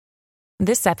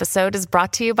This episode is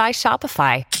brought to you by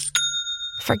Shopify.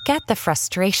 Forget the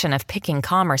frustration of picking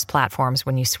commerce platforms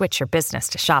when you switch your business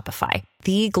to Shopify,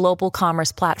 the global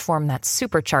commerce platform that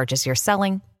supercharges your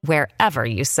selling wherever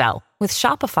you sell. With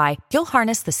Shopify, you'll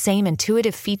harness the same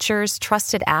intuitive features,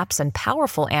 trusted apps, and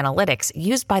powerful analytics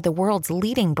used by the world's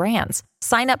leading brands.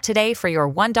 Sign up today for your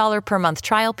 $1 per month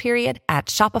trial period at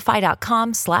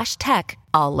shopify.com/tech,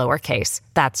 all lowercase.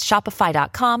 That's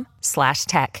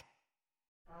shopify.com/tech.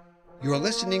 You're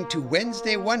listening to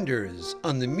Wednesday Wonders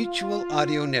on the Mutual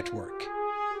Audio Network.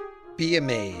 Be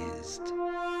amazed.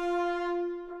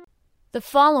 The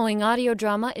following audio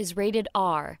drama is rated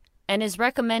R and is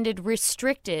recommended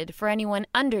restricted for anyone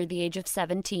under the age of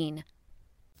 17.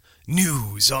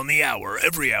 News on the hour,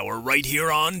 every hour, right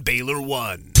here on Baylor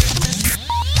One.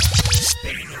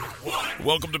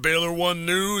 Welcome to Baylor One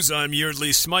News. I'm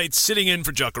Yeardley Smythe, sitting in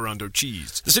for Jacaranda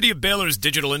Cheese. The city of Baylor's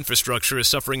digital infrastructure is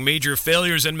suffering major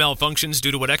failures and malfunctions due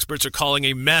to what experts are calling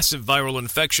a massive viral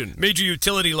infection. Major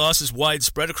utility loss is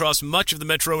widespread across much of the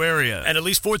metro area, and at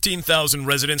least 14,000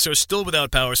 residents are still without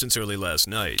power since early last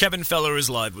night. Kevin Feller is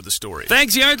live with the story.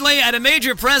 Thanks, Yeardley. At a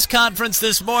major press conference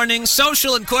this morning,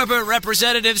 social and corporate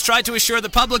representatives tried to assure the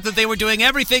public that they were doing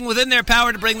everything within their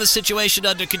power to bring the situation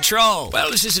under control. Well,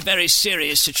 this is a very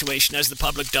serious situation, as the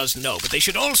public does know, but they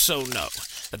should also know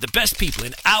that the best people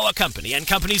in our company and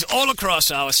companies all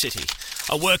across our city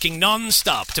are working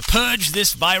non-stop to purge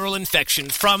this viral infection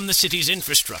from the city's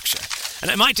infrastructure.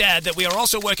 And I might add that we are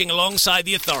also working alongside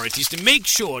the authorities to make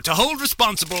sure to hold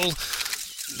responsible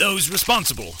those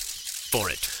responsible for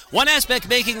it. One aspect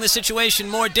making the situation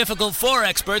more difficult for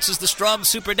experts is the strong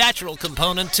supernatural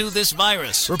component to this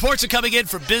virus. Reports are coming in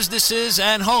from businesses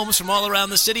and homes from all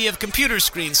around the city of computer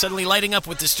screens suddenly lighting up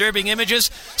with disturbing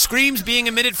images, screams being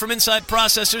emitted from inside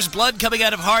processors, blood coming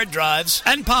out of hard drives,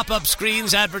 and pop-up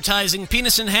screens advertising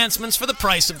penis enhancements for the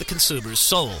price of the consumer's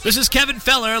soul. This is Kevin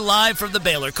Feller, live from the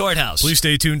Baylor Courthouse. Please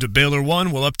stay tuned to Baylor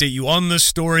One. We'll update you on this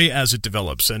story as it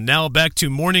develops. And now back to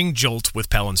Morning Jolt with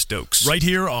Palin Stokes, right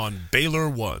here on Baylor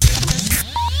One.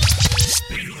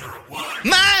 Baylor One.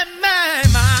 My.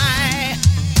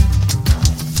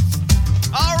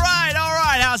 All right.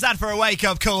 How's that for a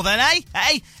wake-up call then, eh?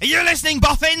 Hey, are you listening,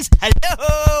 boffins?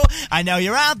 Hello. I know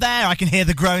you're out there. I can hear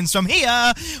the groans from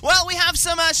here. Well, we have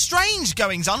some strange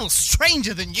goings-on, or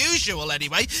stranger than usual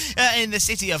anyway, in the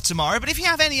city of tomorrow. But if you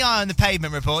have any eye on the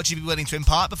pavement report you'd be willing to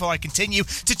impart before I continue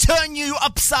to turn you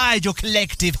upside your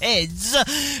collective heads,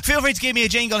 feel free to give me a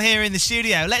jingle here in the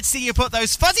studio. Let's see you put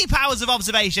those fuzzy powers of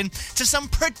observation to some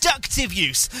productive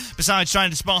use, besides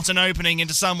trying to spot an opening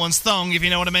into someone's thong, if you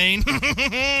know what I mean.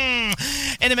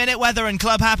 In a minute, weather and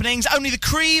club happenings. Only the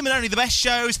cream and only the best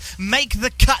shows make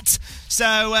the cut.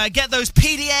 So get those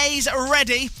PDAs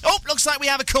ready. Oh, looks like we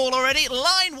have a call already.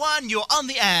 Line 1, you're on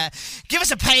the air. Give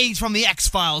us a page from the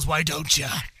X-Files, why don't you?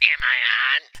 Am I on?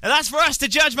 And that's for us to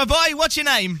judge, my boy. What's your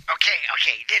name?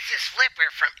 Okay, this is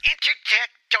Flipper from Intertech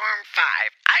Dorm 5.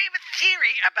 I have a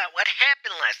theory about what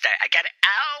happened last night. I got it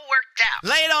all worked out.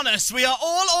 Lay it on us. We are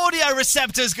all audio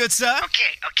receptors, good sir.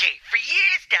 Okay. For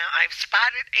years now, I've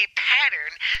spotted a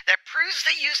pattern that proves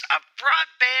the use of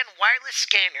broadband wireless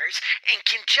scanners in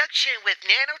conjunction with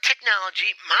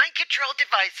nanotechnology mind control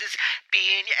devices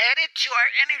being added to our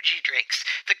energy drinks.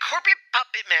 The corporate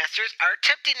puppet masters are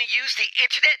attempting to use the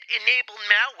internet-enabled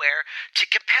malware to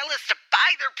compel us to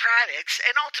buy their products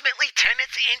and ultimately turn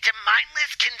us into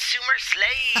mindless consumer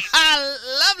slaves.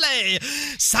 Lovely.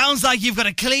 Sounds like you've got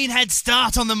a clean head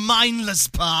start on the mindless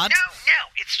part. No,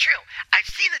 it's true. I've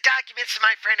seen the documents and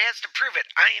my friend has to prove it.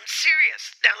 I am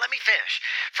serious. Now let me finish.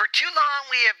 For too long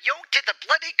we have yoked to the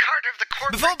bloody cart of the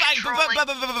corporate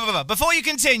Before you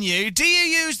continue, do you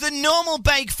use the normal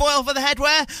bake foil for the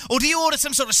headwear, or do you order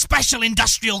some sort of special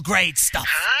industrial grade stuff?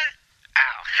 Huh?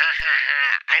 Oh,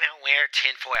 I don't wear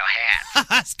tinfoil hats.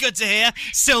 That's good to hear.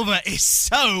 Silver is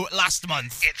so last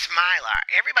month. It's Mylar.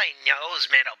 Everybody knows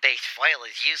metal-based foil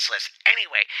is useless.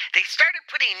 Anyway, they started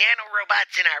putting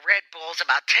nanorobots in our Red Bulls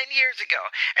about 10 years ago,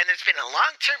 and there's been a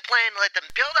long-term plan to let them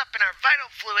build up in our vital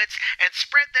fluids and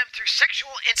spread them through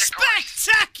sexual intercourse.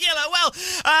 Spectacular! Well,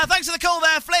 thanks for the call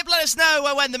there, Flip. Let us know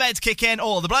when the meds kick in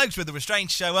or the blokes with the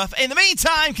restraints show up. In the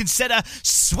meantime, consider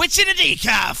switching to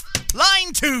decaf.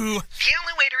 Line 2. The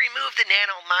only way to remove the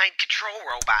nano mind control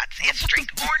robots is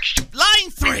drink orange juice. Line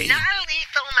 3.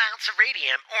 Non-lethal amounts of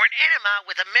radium or an enema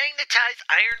with a magnetized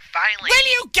iron filing.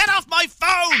 Will you get off my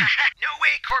phone? No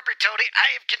way, corporate toady.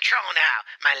 I have control now.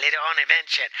 My little own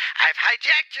invention. I've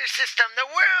hijacked your system. The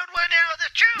world will know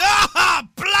the truth. Ah,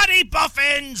 bloody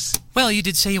boffins! Well, you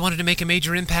did say you wanted to make a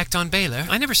major impact on Baylor.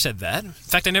 I never said that. In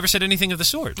fact, I never said anything of the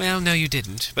sort. Well, no, you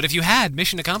didn't. But if you had,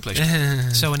 mission accomplished.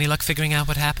 So any luck figuring out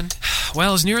what happened?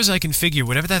 Well, as near as I can figure,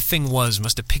 whatever that thing was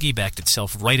must have piggybacked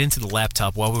itself right into the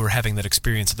laptop while we were having that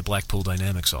experience at the Blackpool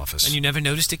Dynamics office. And you never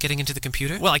noticed it getting into the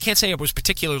computer? Well, I can't say I was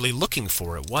particularly looking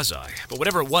for it, was I? But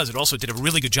whatever it was, it also did a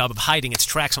really good job of hiding its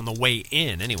tracks on the way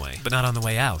in, anyway. But not on the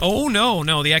way out. Oh,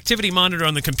 no. The activity monitor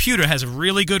on the computer has a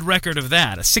really good record of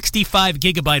that. A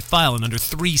 65-gigabyte file in under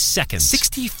 3 seconds.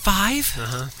 65?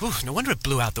 Uh-huh. Ooh, no wonder it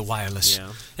blew out the wireless.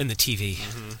 Yeah. And the TV.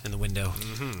 And the window.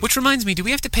 Which reminds me, do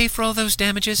we have to pay for all those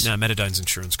damages? No, Metadyne's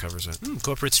insurance covers it.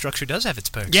 Corporate structure does have its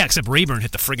perks. Yeah, except Rayburn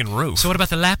hit the friggin' roof. So what about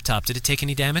the laptop? Did it take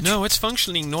any damage? No, it's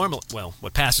functioning normal. Well,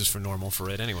 what passes for normal for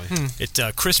it, anyway. It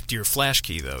crisped your flash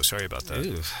key, though. Sorry about that.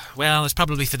 Ooh. Well, it's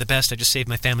probably for the best. I just saved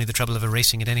my family the trouble of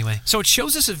erasing it anyway. So it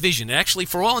shows us a vision. It actually,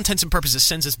 for all intents and purposes,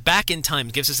 sends us back in time.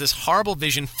 It gives us this horrible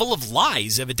vision full of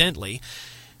lies, evidently,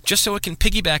 just so it can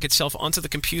piggyback itself onto the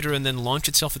computer and then launch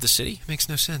itself at the city? Makes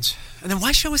no sense. And then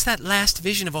why show us that last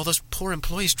vision of all those poor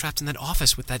employees trapped in that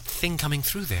office with that thing coming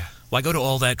through there? Why go to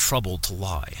all that trouble to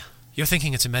lie? You're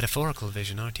thinking it's a metaphorical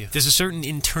vision, aren't you? There's a certain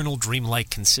internal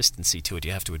dreamlike consistency to it,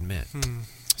 you have to admit.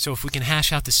 So if we can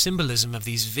hash out the symbolism of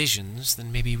these visions,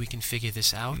 then maybe we can figure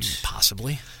this out?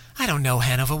 Possibly. I don't know,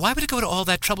 Hanover. Why would it go to all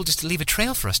that trouble just to leave a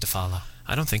trail for us to follow?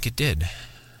 I don't think it did.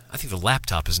 I think the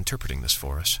laptop is interpreting this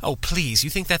for us. Oh, please. You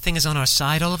think that thing is on our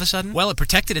side all of a sudden? Well, it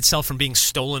protected itself from being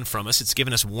stolen from us. It's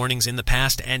given us warnings in the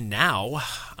past and now.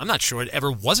 I'm not sure it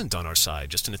ever wasn't on our side,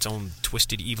 just in its own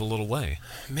twisted, evil little way.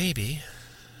 Maybe.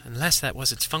 Unless that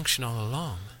was its function all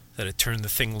along. That it turned the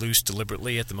thing loose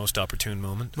deliberately at the most opportune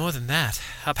moment. More than that.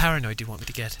 How paranoid do you want me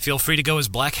to get? Feel free to go as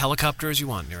black helicopter as you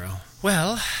want, Nero.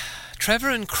 Well,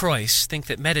 Trevor and Croyce think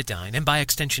that Metadyne, and by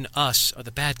extension us, are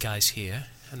the bad guys here,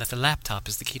 and that the laptop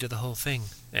is the key to the whole thing.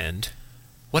 And?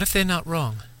 What if they're not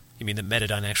wrong? You mean that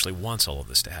Metadyne actually wants all of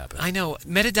this to happen? I know.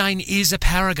 Metadyne is a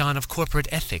paragon of corporate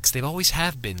ethics. They always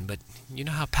have been, but you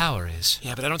know how power is.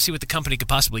 Yeah, but I don't see what the company could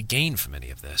possibly gain from any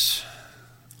of this.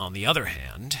 On the other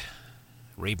hand,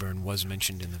 Rayburn was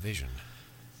mentioned in the vision.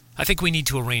 I think we need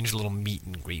to arrange a little meet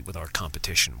and greet with our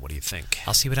competition. What do you think?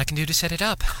 I'll see what I can do to set it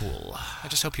up. Cool. I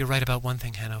just hope you're right about one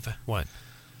thing, Hanover. What?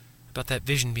 About that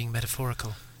vision being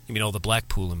metaphorical. You mean all the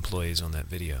Blackpool employees on that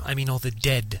video? I mean all the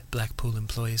dead Blackpool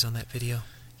employees on that video.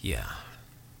 Yeah.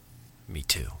 Me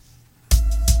too.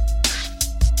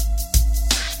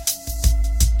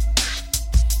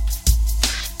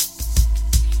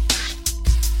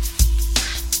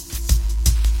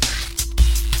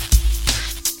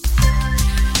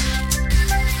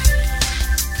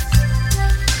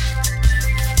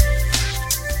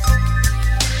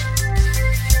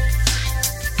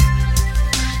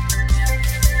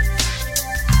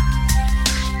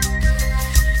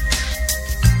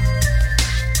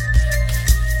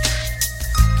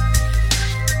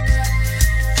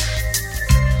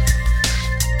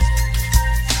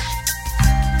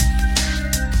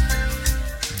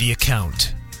 The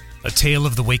Account, A Tale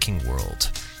of the Waking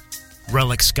World.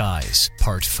 Relic Skies,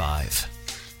 Part 5.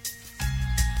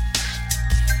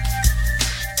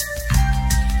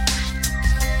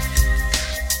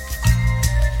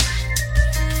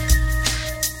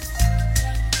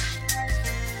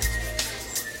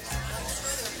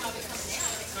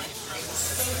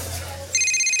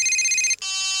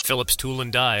 Phillips Tool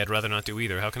and Die. I'd rather not do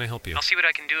either. How can I help you? I'll see what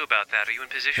I can do about that. Are you in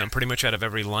position? I'm pretty much out of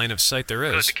every line of sight there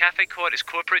is. Good. The Cafe Court is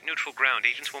corporate neutral ground.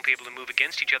 Agents won't be able to move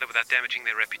against each other without damaging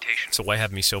their reputation. So why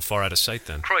have me so far out of sight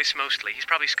then? Croyce mostly. He's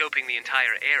probably scoping the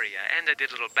entire area, and I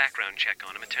did a little background check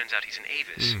on him. It turns out he's an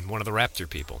Avis. One of the Raptor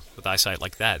people. With eyesight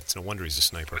like that, it's no wonder he's a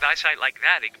sniper. With eyesight like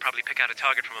that, he could probably pick out a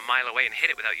target from a mile away and hit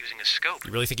it without using a scope.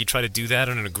 You really think he'd try to do that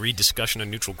on an agreed discussion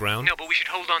on neutral ground? No, but we should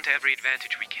hold on to every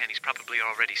advantage we can. He's probably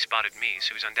already spotted me,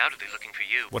 so he's undoubtedly looking for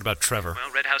you. What about Trevor?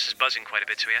 Well, Red House is buzzing quite a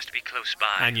bit, so he has to be close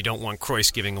by. And you don't want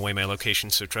Croyce giving away my location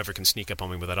so Trevor can sneak up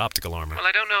on me with that optical armor. Well,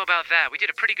 I don't know about that. We did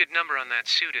a pretty good number on that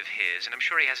suit of his, and I'm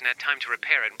sure he hasn't had time to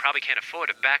repair it and probably can't afford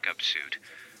a backup suit.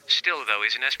 Still, though,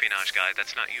 he's an espionage guy.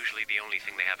 That's not usually the only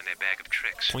thing they have in their bag of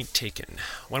tricks. Point taken.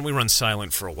 Why don't we run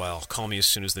silent for a while? Call me as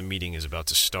soon as the meeting is about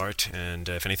to start, and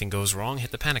if anything goes wrong,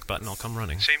 hit the panic button. I'll come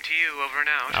running. Same to you. Over and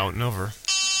out. Out and over.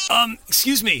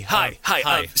 Excuse me. Hi.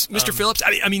 Mr. Phillips?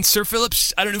 I mean, Sir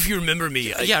Phillips? I don't know if you remember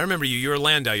me. Yeah, I remember you. You're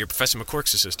Landau. You're Professor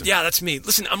McQuirk's assistant. Yeah, that's me.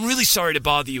 Listen, I'm really sorry to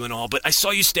bother you and all, but I saw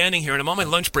you standing here, and I'm on my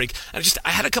lunch break. I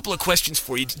had a couple of questions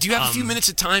for you. Do you have a few minutes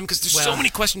of time? Because there's so many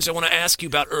questions I want to ask you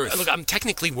about Earth. Look, I'm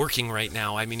technically working right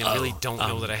now. I mean, I really don't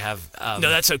know that I have... No,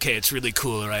 that's okay. It's really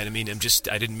cool, all right? I mean, I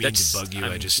didn't mean to bug you.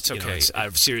 It's okay.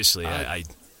 Seriously,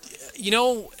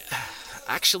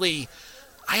 actually...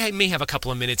 I may have a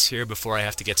couple of minutes here before I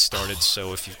have to get started,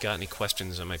 so if you've got any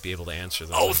questions, I might be able to answer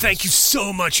them. Oh, thank you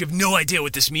so much. You have no idea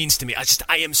what this means to me.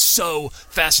 I am so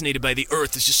fascinated by the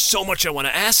Earth. There's just so much I want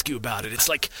to ask you about it. It's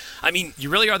like, I mean... You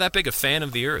really are that big a fan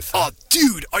of the Earth. Oh,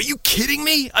 dude, are you kidding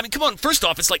me? I mean, come on. First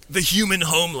off, it's like the human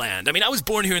homeland. I mean, I was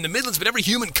born here in the Midlands, but every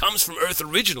human comes from Earth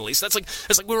originally, so that's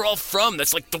like where we're all from.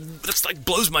 That's like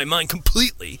blows my mind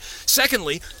completely.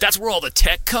 Secondly, that's where all the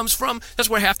tech comes from. That's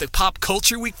where half the pop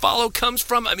culture we follow comes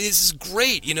from. I mean, this is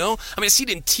great, you know? I mean, I see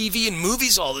it in TV and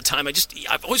movies all the time.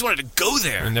 I've always wanted to go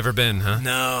there. You've never been, huh?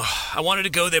 No. I wanted to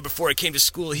go there before I came to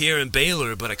school here in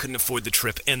Baylor, but I couldn't afford the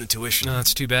trip and the tuition. No,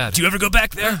 that's too bad. Do you ever go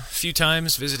back there? A few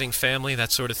times, visiting family,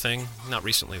 that sort of thing. Not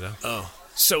recently, though. Oh.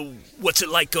 So, what's it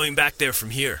like going back there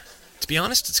from here? To be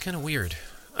honest, it's kind of weird.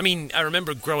 I mean, I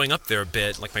remember growing up there a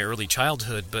bit, like my early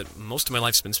childhood, but most of my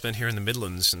life's been spent here in the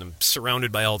Midlands, and I'm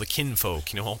surrounded by all the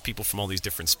kinfolk, you know, all people from all these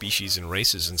different species and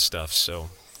races and stuff, so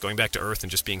going back to Earth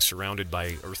and just being surrounded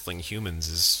by Earthling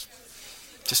humans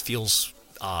just feels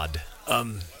odd.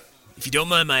 If you don't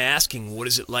mind my asking, what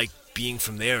is it like being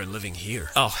from there and living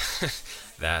here? Oh,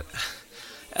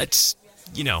 it's...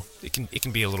 You know, it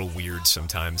can be a little weird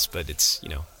sometimes, but it's, you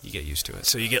know, you get used to it.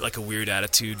 So you get like a weird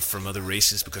attitude from other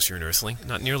races because you're an Earthling?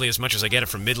 Not nearly as much as I get it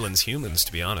from Midlands humans,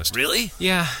 to be honest. Really?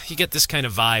 Yeah, you get this kind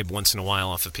of vibe once in a while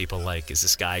off of people like, is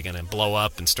this guy gonna blow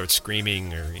up and start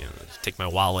screaming, or, you know, take my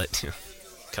wallet,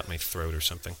 cut my throat or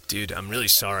something. Dude, I'm really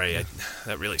sorry.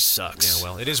 That really sucks. Yeah,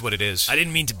 well, it is what it is. I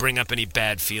didn't mean to bring up any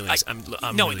bad feelings.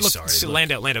 I'm really sorry. So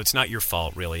Lando, it's not your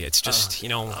fault, really. It's just, you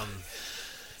know,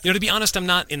 to be honest, I'm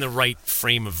not in the right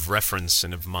frame of reference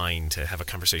and of mind to have a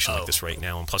conversation like this right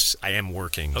now, and plus, I am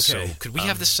working, so could we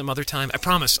have this some other time? I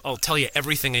promise, I'll tell you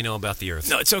everything I know about the Earth.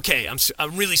 No, it's okay.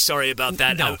 I'm really sorry about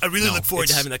that. I really look forward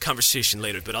to having that conversation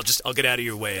later, but I'll get out of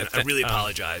your way, and I really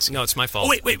apologize. No, it's my fault.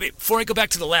 Oh, wait. Before I go back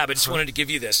to the lab, I just wanted to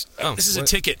give you this. This is a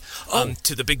ticket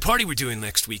to the big party we're doing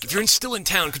next week. If you're still in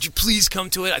town, could you please come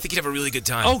to it? I think you'd have a really good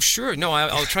time. Oh, sure. No,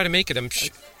 I'll try to make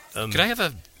it. Could I have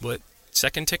a,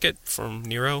 second ticket from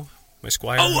Nero? My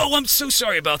squire? Oh, I'm so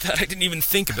sorry about that. I didn't even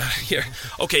think about it here.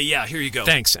 Okay, yeah, here you go.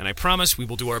 Thanks, and I promise we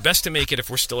will do our best to make it if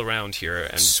we're still around here.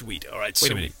 And sweet. All right,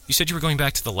 Wait a minute. You said you were going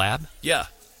back to the lab? Yeah.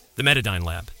 The Metadyne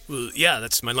lab? Well, yeah,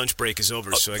 that's my lunch break is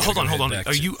over, so I hold on.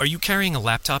 Are you carrying a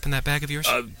laptop in that bag of yours?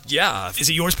 Yeah. Is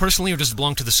it yours personally, or does it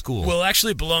belong to the school? Well,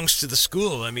 actually, it belongs to the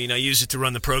school. I mean, I use it to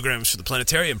run the programs for the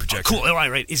planetarium projector. Cool. All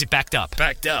right. Is it backed up?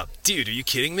 Backed up? Dude, are you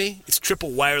kidding me? It's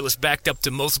triple wireless, backed up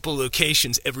to multiple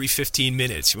locations every 15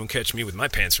 minutes. You won't catch me with my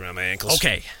pants around my ankles.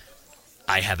 Okay.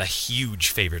 I have a huge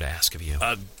favor to ask of you.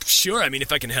 Sure. I mean,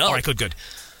 if I can help. All right, good.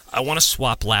 I want to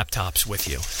swap laptops with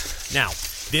you. Now,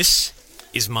 this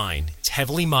is mine. It's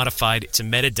heavily modified. It's a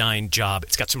Metadyne job.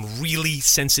 It's got some really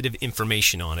sensitive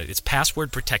information on it. It's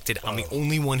password protected. I'm the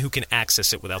only one who can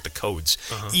access it without the codes.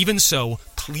 Even so,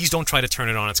 please don't try to turn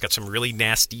it on. It's got some really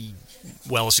nasty,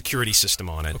 security system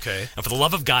on it. Okay. And for the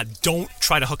love of God, don't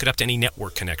try to hook it up to any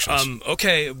network connections.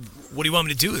 Okay. What do you want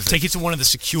me to do with it? Take it to one of the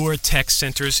secure tech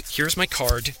centers. Here's my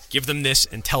card. Give them this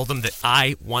and tell them that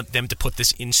I want them to put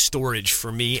this in storage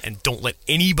for me, and don't let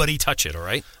anybody touch it, all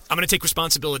right? I'm going to take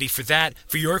responsibility for that,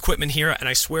 for your equipment here, and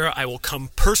I swear I will come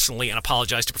personally and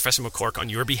apologize to Professor McCork on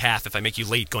your behalf if I make you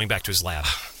late going back to his lab.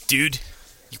 Dude,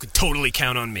 you can totally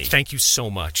count on me. Thank you so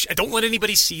much. And don't let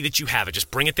anybody see that you have it.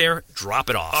 Just bring it there, drop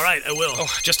it off. All right, I will.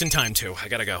 Oh, just in time, too. I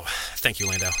gotta go. Thank you,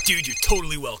 Lando. Dude, you're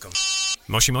totally welcome.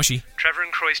 Moshi Moshi. Trevor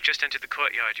and Croyce just entered the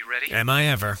courtyard. You ready? Am I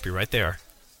ever? Be right there.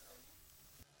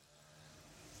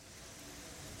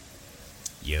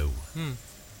 Yo.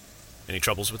 Any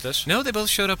troubles with this? No, they both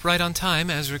showed up right on time,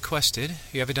 as requested.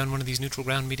 You ever done one of these neutral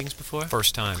ground meetings before?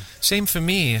 First time. Same for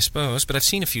me, I suppose, but I've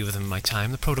seen a few of them in my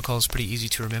time. The protocol's pretty easy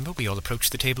to remember. We all approach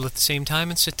the table at the same time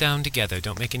and sit down together.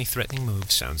 Don't make any threatening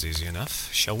moves. Sounds easy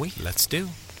enough. Shall we? Let's do.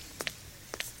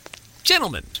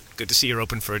 Gentlemen, good to see you're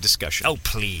open for a discussion. Oh,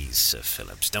 please, Sir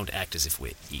Phillips, don't act as if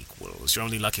we're equals. You're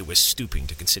only lucky we're stooping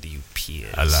to consider you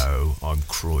peers. Hello, I'm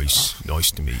Croyce. Nice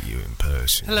to meet you in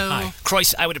person. Hello. Hi.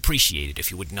 Croyce, I would appreciate it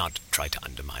if you would not try to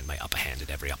undermine my upper hand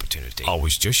at every opportunity. I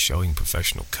was just showing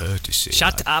professional courtesy.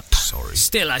 Shut up. Sorry.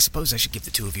 Still, I suppose I should give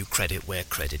the two of you credit where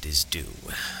credit is due.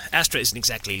 Astra isn't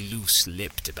exactly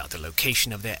loose-lipped about the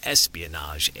location of their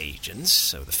espionage agents,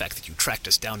 so the fact that you tracked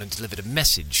us down and delivered a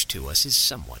message to us is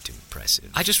somewhat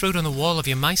impressive. I just wrote on the wall of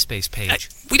your MySpace page.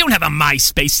 We don't have a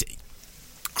MySpace...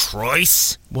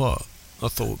 Croyce? What? I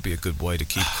thought it would be a good way to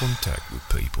keep contact with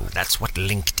people. That's what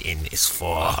LinkedIn is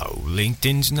for. Oh,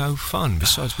 LinkedIn's no fun.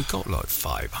 Besides, we got like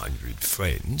 500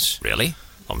 friends. Really?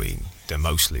 I mean, They're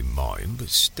mostly mine, but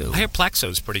still. I hear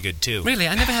Plaxo's pretty good, too. Really?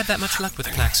 I never had that much luck with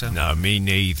Plaxo. No, me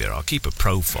neither. I'll keep a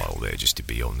profile there just to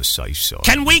be on the safe side.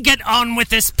 Can we get on with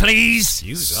this, please?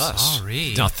 Use us.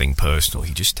 Sorry. Nothing personal.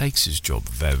 He just takes his job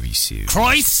very seriously.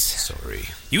 Christ! Sorry.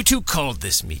 You two called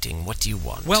this meeting. What do you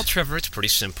want? Well, Trevor, it's pretty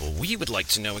simple. We would like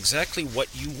to know exactly what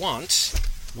you want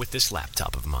with this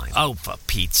laptop of mine. Oh, for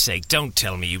Pete's sake, don't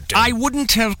tell me you don't. I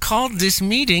wouldn't have called this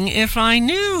meeting if I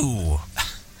knew.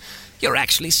 You're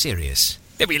actually serious.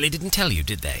 They really didn't tell you,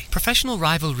 did they? Professional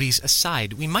rivalries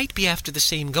aside, we might be after the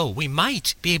same goal. We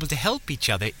might be able to help each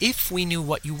other if we knew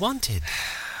what you wanted.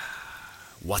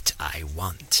 What I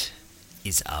want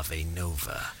is Ave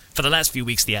Nova. For the last few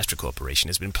weeks, the Astra Corporation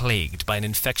has been plagued by an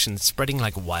infection spreading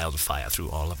like wildfire through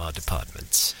all of our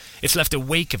departments. It's left a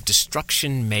wake of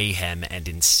destruction, mayhem, and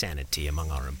insanity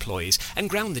among our employees, and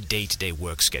ground the day-to-day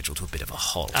work schedule to a bit of a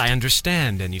halt. I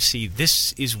understand, and you see,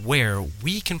 this is where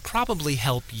we can probably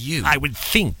help you. I would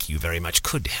think you very much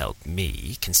could help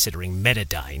me, considering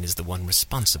Metadyne is the one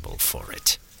responsible for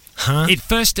it. Huh? It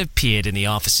first appeared in the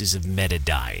offices of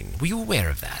Metadyne. Were you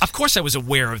aware of that? Of course I was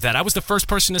aware of that. I was the first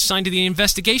person assigned to the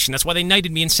investigation. That's why they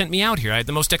knighted me and sent me out here. I had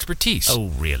the most expertise. Oh,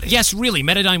 really? Yes, really.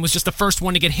 Metadyne was just the first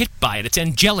one to get hit by it. It's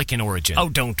angelic in origin. Oh,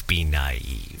 don't be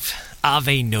naive.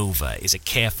 Ave Nova is a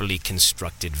carefully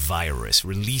constructed virus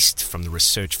released from the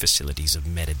research facilities of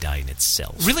Metadyne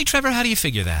itself. Really, Trevor? How do you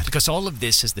figure that? Because all of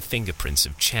this has the fingerprints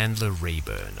of Chandler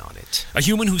Rayburn on it. A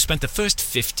human who spent the first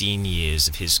 15 years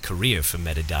of his career for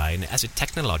Metadyne as a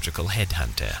technological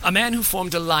headhunter. A man who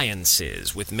formed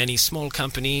alliances with many small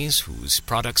companies whose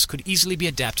products could easily be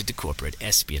adapted to corporate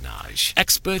espionage.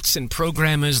 Experts and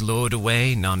programmers lured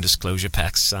away, non-disclosure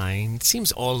pacts signed. It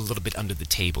seems all a little bit under the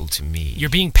table to me. You're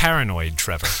being paranoid,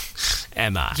 Trevor.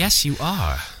 Am I? Yes, you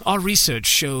are. Our research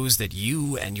shows that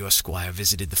you and your squire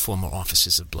visited the former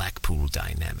offices of Blackpool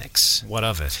Dynamics. What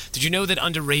of it? Did you know that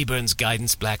under Rayburn's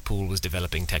guidance, Blackpool was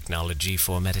developing technology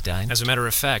for Metadyne? As a matter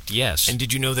of fact, yes. And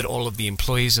did you know that all of the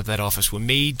employees of that office were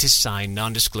made to sign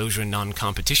non-disclosure and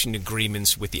non-competition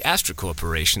agreements with the Astra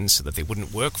Corporation so that they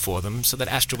wouldn't work for them, so that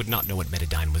Astra would not know what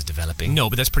Metadyne was developing? No,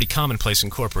 but that's pretty commonplace in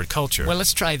corporate culture. Well,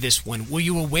 let's try this one. Were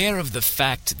you aware of the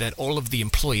fact that all of the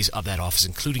employees of that office,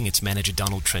 including its manager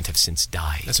Donald Trent, have since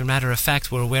died? As a matter of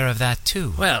fact, we're aware of that,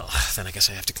 too. Well, then I guess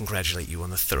I have to congratulate you on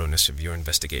the thoroughness of your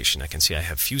investigation. I can see I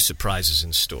have few surprises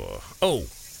in store. Oh,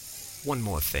 one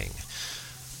more thing.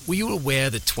 Were you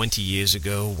aware that 20 years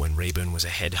ago, when Rayburn was a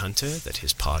headhunter, that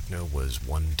his partner was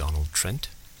one Donald Trent?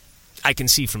 I can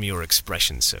see from your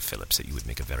expression, Sir Phillips, that you would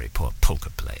make a very poor poker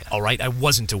player. All right, I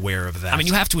wasn't aware of that. I mean,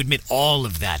 you have to admit all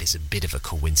of that is a bit of a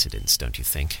coincidence, don't you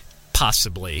think?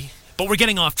 Possibly. But we're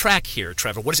getting off track here,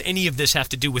 Trevor. What does any of this have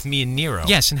to do with me and Nero?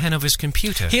 Yes, in Hanover's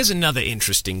computer. Here's another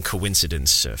interesting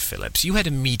coincidence, Sir Phillips. You had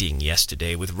a meeting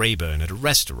yesterday with Rayburn at a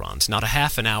restaurant. Not a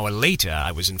half an hour later,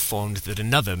 I was informed that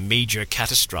another major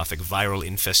catastrophic viral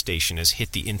infestation has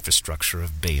hit the infrastructure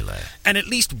of Baylor. And at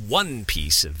least one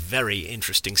piece of very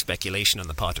interesting speculation on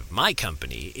the part of my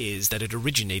company is that it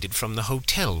originated from the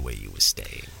hotel where you were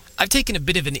staying. I've taken a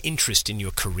bit of an interest in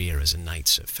your career as a knight,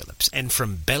 Sir Phillips, and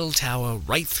from Bell Tower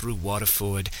right through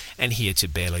Waterford and here to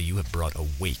Baylor, you have brought a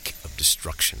wake of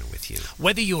destruction with you.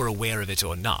 Whether you're aware of it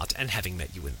or not, and having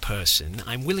met you in person,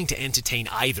 I'm willing to entertain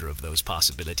either of those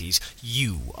possibilities.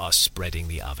 You are spreading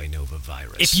the Ave Nova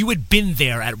virus. If you had been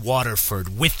there at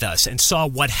Waterford with us and saw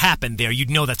what happened there,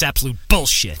 you'd know that's absolute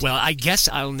bullshit. Well, I guess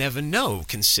I'll never know,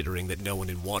 considering that no one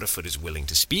in Waterford is willing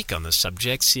to speak on the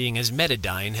subject, seeing as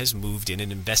Metadyne has moved in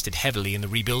and invested heavily in the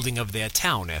rebuilding of their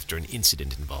town after an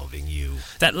incident involving you.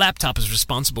 That laptop is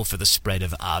responsible for the spread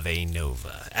of Ave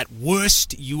Nova. At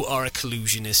worst, you are a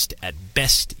collusionist. At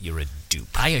best, you're a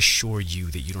dupe. I assure you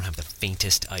that you don't have the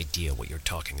faintest idea what you're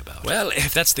talking about. Well,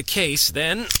 if that's the case,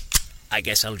 then I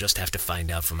guess I'll just have to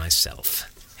find out for myself.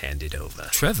 Hand it over.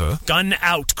 Trevor? Gun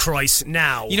out, Christ,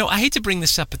 now. You know, I hate to bring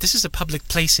this up, but this is a public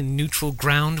place in neutral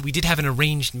ground. We did have an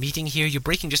arranged meeting here. You're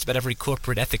breaking just about every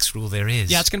corporate ethics rule there is.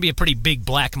 Yeah, it's going to be a pretty big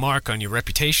black mark on your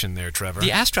reputation there, Trevor.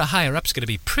 The Astra higher-up's going to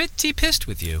be pretty pissed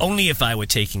with you. Only if I were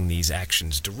taking these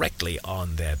actions directly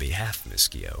on their behalf, Miss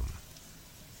Guillaume.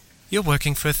 You're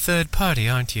working for a third party,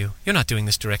 aren't you? You're not doing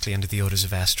this directly under the orders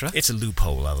of Astra. It's a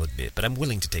loophole, I'll admit, but I'm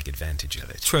willing to take advantage of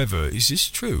it. Trevor, is this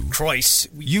true? Christ.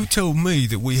 You told me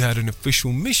that we had an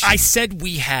official mission. I said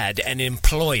we had an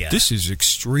employer. This is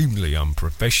extremely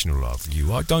unprofessional of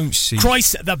you. I don't see...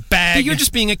 Christ, the bag. You're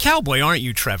just being a cowboy, aren't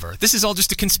you, Trevor? This is all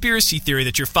just a conspiracy theory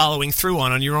that you're following through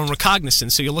on your own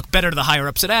recognizance, so you'll look better to the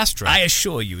higher-ups at Astra. I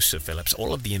assure you, Sir Phillips,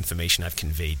 all of the information I've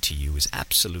conveyed to you is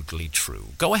absolutely true.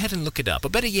 Go ahead and look it up, or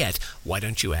better yet, why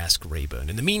don't you ask Rayburn?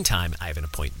 In the meantime, I have an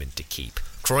appointment to keep.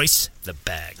 Croyce, the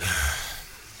bag.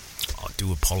 I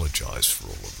do apologize for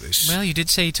all of this. Well, you did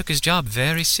say he took his job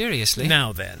very seriously.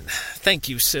 Now then, thank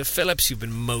you, Sir Phillips. You've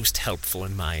been most helpful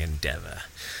in my endeavor.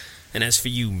 And as for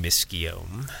you, Miss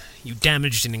Guillaume, you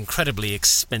damaged an incredibly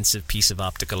expensive piece of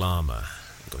optical armor.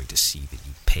 I'm going to see that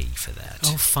you pay for that.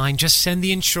 Oh, fine. Just send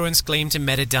the insurance claim to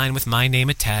Metadyne with my name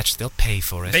attached. They'll pay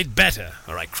for it. They'd better.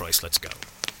 All right, Croyce, let's go.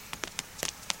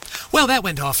 Well, that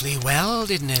went awfully well,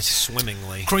 didn't it?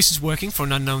 Swimmingly. Croyce is working for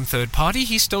an unknown third party.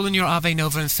 He's stolen your Ave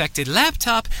Nova-infected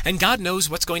laptop, and God knows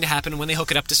what's going to happen when they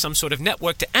hook it up to some sort of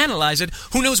network to analyze it.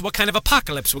 Who knows what kind of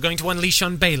apocalypse we're going to unleash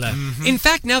on Baylor. Mm-hmm. In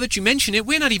fact, now that you mention it,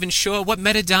 we're not even sure what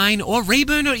Metadyne or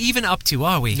Rayburn are even up to,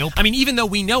 are we? Nope. I mean, even though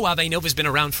we know Ave Nova's been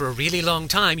around for a really long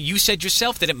time, you said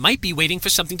yourself that it might be waiting for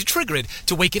something to trigger it,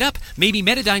 to wake it up. Maybe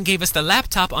Metadyne gave us the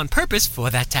laptop on purpose for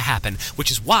that to happen, which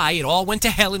is why it all went to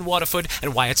hell in Waterford,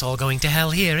 and why it's all going to hell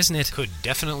here, isn't it? Could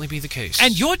definitely be the case.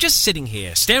 And you're just sitting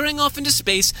here, staring off into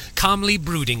space, calmly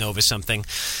brooding over something.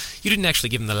 You didn't actually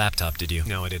give him the laptop, did you?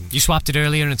 No, I didn't. You swapped it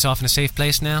earlier and it's off in a safe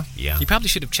place now? Yeah. You probably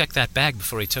should have checked that bag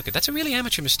before he took it. That's a really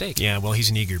amateur mistake. Yeah, well,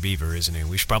 he's an eager beaver, isn't he?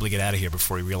 We should probably get out of here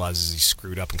before he realizes he's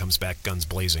screwed up and comes back guns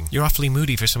blazing. You're awfully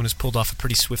moody for someone who's pulled off a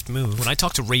pretty swift move. When I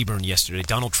talked to Rayburn yesterday,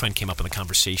 Donald Trent came up in the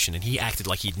conversation, and he acted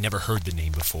like he'd never heard the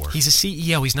name before. He's a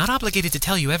CEO. He's not obligated to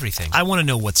tell you everything. I want to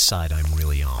know what side I'm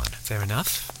really on. Fair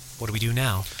enough. What do we do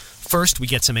now? First, we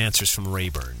get some answers from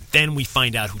Rayburn. Then we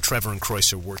find out who Trevor and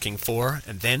Croyce are working for,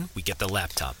 and then we get the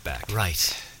laptop back.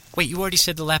 Right. Wait, you already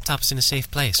said the laptop's in a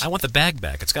safe place. I want the bag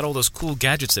back. It's got all those cool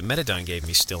gadgets that Metadyne gave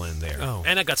me still in there. Oh.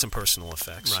 And I got some personal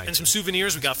effects. Right. And some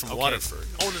souvenirs we got from Okay. Waterford.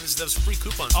 Oh, and there's those free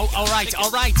coupons. Oh, all right.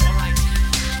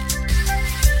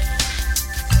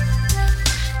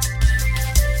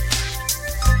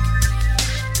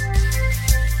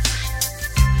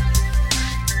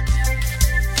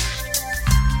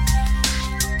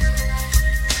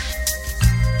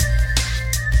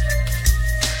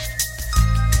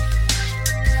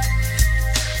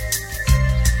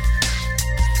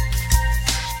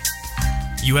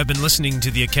 You have been listening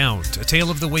to The Account, A Tale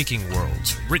of the Waking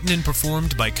World, written and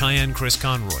performed by Cayenne Chris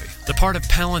Conroy. The part of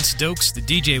Palance Dokes, the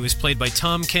DJ, was played by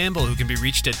Tom Campbell, who can be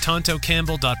reached at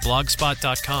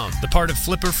tontocampbell.blogspot.com. The part of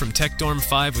Flipper from Tech Dorm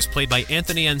 5 was played by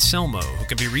Anthony Anselmo, who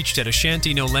can be reached at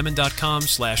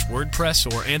ashantinolemon.com/WordPress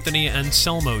or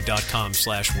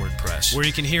anthonyanselmo.com/WordPress, where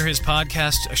you can hear his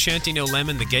podcasts, Ashanti No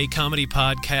Lemon, the Gay Comedy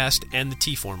Podcast, and the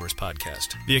T-Formers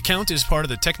Podcast. The Account is part of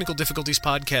the Technical Difficulties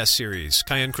Podcast series.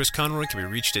 Cayenne Chris Conroy can be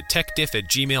reached at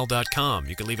techdiff@gmail.com.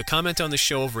 You can leave a comment on the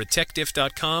show over at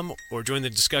techdiff.com or join the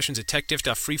discussions at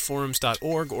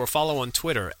techdiff.freeforums.org or follow on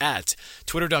Twitter at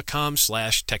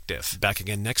twitter.com/techdiff. Back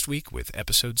again next week with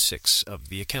episode 6 of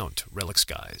The Account, Relic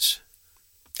Skies.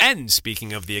 And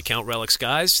speaking of The Account, Relic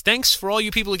Skies, thanks for all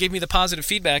you people who gave me the positive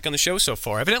feedback on the show so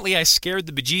far. Evidently, I scared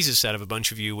the bejesus out of a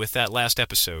bunch of you with that last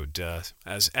episode,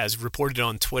 as reported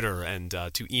on Twitter and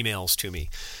to emails to me.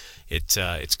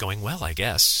 It's going well, I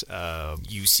guess.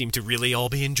 You seem to really all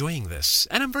be enjoying this,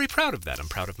 and I'm very proud of that. I'm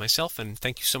proud of myself, and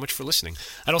thank you so much for listening.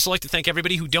 I'd also like to thank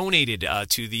everybody who donated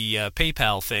to the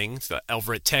PayPal thing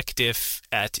over at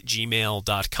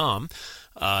techdiff@gmail.com.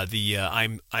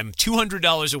 I'm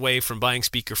 $200 away from buying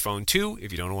Speakerphone 2.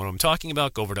 If you don't know what I'm talking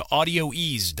about, go over to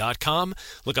audioease.com.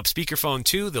 Look up Speakerphone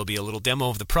 2. There'll be a little demo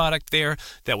of the product there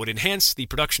that would enhance the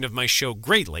production of my show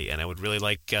greatly, and I would really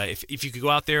like if you could go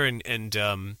out there and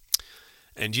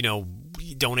you know,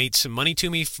 donate some money to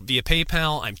me via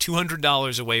PayPal. I'm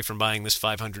 $200 away from buying this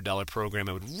 $500 program.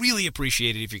 I would really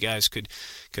appreciate it if you guys could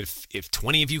if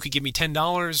 20 of you could give me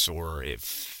 $10, or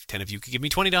if 10 of you could give me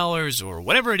 $20, or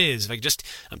whatever it is.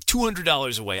 I'm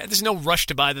 $200 away. There's no rush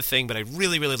to buy the thing, but I'd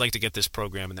really, really like to get this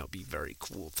program, and that would be very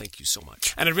cool. Thank you so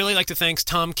much. And I'd really like to thank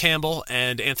Tom Campbell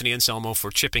and Anthony Anselmo for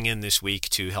chipping in this week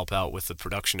to help out with the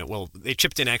production. Well, they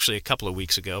chipped in actually a couple of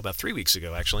weeks ago, about 3 weeks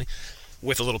ago, actually,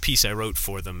 with a little piece I wrote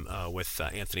for them with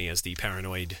Anthony as the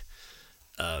paranoid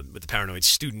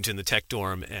student in the tech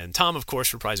dorm, and Tom, of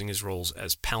course, reprising his roles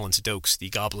as Palance Dokes, the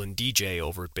Goblin DJ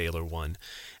over at Baylor 1.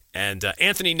 And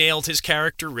Anthony nailed his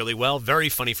character really well. Very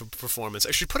funny performance.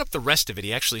 I should put up the rest of it.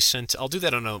 He actually sent... I'll do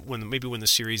that on when the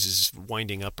series is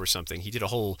winding up or something. He did a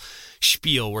whole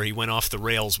spiel where he went off the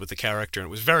rails with the character, and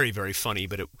it was very, very funny,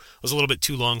 but it was a little bit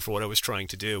too long for what I was trying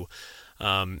to do.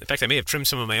 In fact, I may have trimmed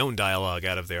some of my own dialogue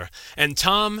out of there. And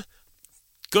Tom,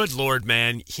 good Lord,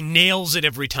 man, he nails it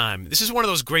every time. This is one of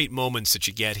those great moments that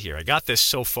you get here. I got this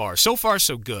so far. So far,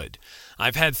 so good.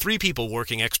 I've had 3 people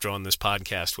working extra on this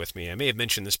podcast with me. I may have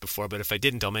mentioned this before, but if I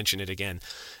didn't, I'll mention it again.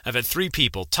 I've had 3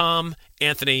 people, Tom,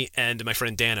 Anthony, and my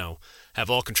friend Dano, have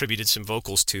all contributed some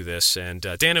vocals to this. And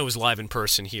Dano is live in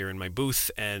person here in my booth,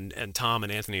 and Tom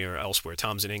and Anthony are elsewhere.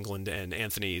 Tom's in England, and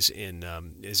Anthony's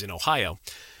is in Ohio.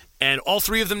 And all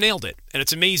three of them nailed it. And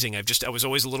it's amazing. I was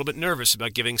always a little bit nervous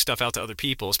about giving stuff out to other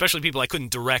people, especially people I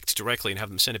couldn't direct directly and have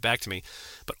them send it back to me.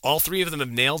 But all three of them have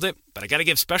nailed it. But I got to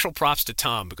give special props to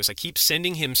Tom, because I keep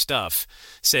sending him stuff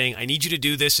saying, I need you to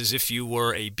do this as if you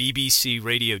were a BBC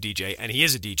radio DJ. And he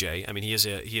is a DJ. I mean, he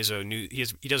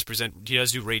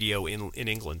does do radio in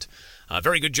England.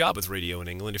 Very good job with radio in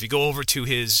England. If you go over to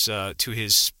his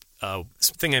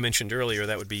thing I mentioned earlier,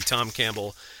 that would be Tom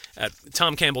Campbell at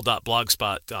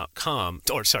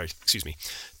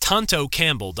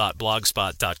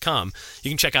tontocampbell.blogspot.com. You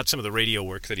can check out some of the radio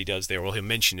work that he does there, or he'll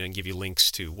mention it and give you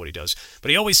links to what he does. But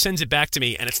he always sends it back to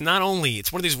me, and it's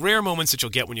one of these rare moments that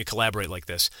you'll get when you collaborate like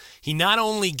this. He not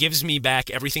only gives me back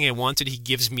everything I wanted, he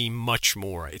gives me much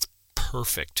more. It's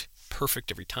perfect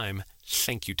every time.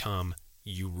 Thank you, Tom.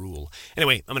 You rule.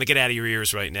 Anyway, I'm going to get out of your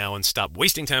ears right now and stop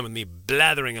wasting time with me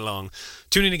blathering along.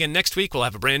 Tune in again next week. We'll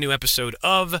have a brand new episode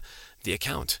of The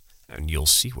Account, and you'll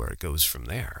see where it goes from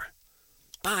there.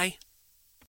 Bye.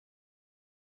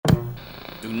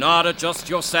 Do not adjust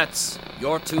your sets.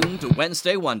 You're tuned to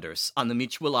Wednesday Wonders on the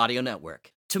Mutual Audio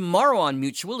Network. Tomorrow on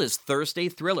Mutual is Thursday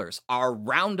Thrillers, our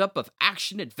roundup of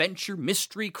action, adventure,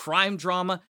 mystery, crime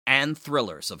drama, and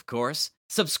thrillers, of course.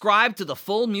 Subscribe to the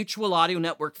full Mutual Audio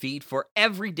Network feed for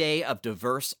every day of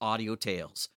diverse audio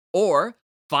tales. Or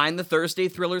find the Thursday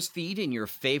Thrillers feed in your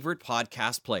favorite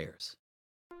podcast players.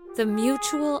 The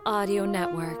Mutual Audio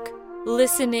Network.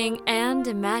 Listening and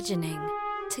imagining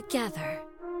together.